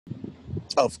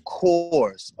Of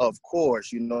course, of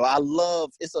course. You know,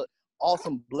 it's an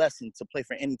awesome blessing to play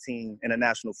for any team in the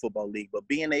National Football League, but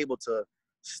being able to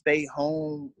stay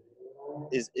home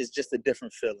is just a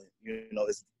different feeling. You know,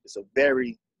 it's a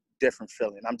very different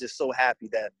feeling. I'm just so happy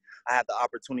that I had the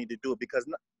opportunity to do it because,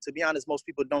 to be honest, most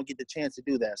people don't get the chance to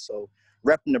do that. So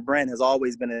repping the brand has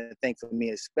always been a thing for me,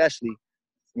 especially,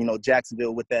 you know,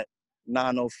 Jacksonville with that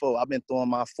 904. I've been throwing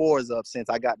my fours up since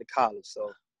I got to college.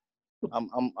 So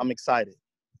I'm excited.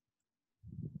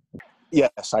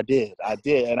 Yes, I did.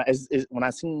 And when I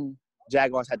seen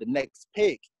Jaguars had the next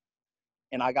pick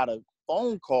and I got a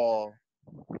phone call,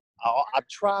 I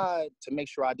tried to make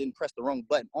sure I didn't press the wrong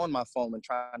button on my phone and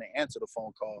trying to answer the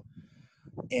phone call.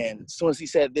 And as soon as he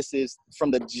said, "This is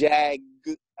from the Jag,"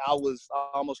 I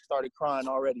almost started crying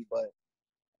already. But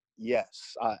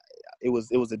yes, it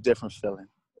was a different feeling.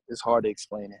 It's hard to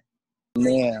explain it.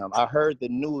 Man, I heard the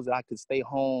news that I could stay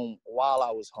home while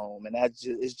I was home, and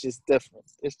it's just different.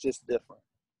 It's just different.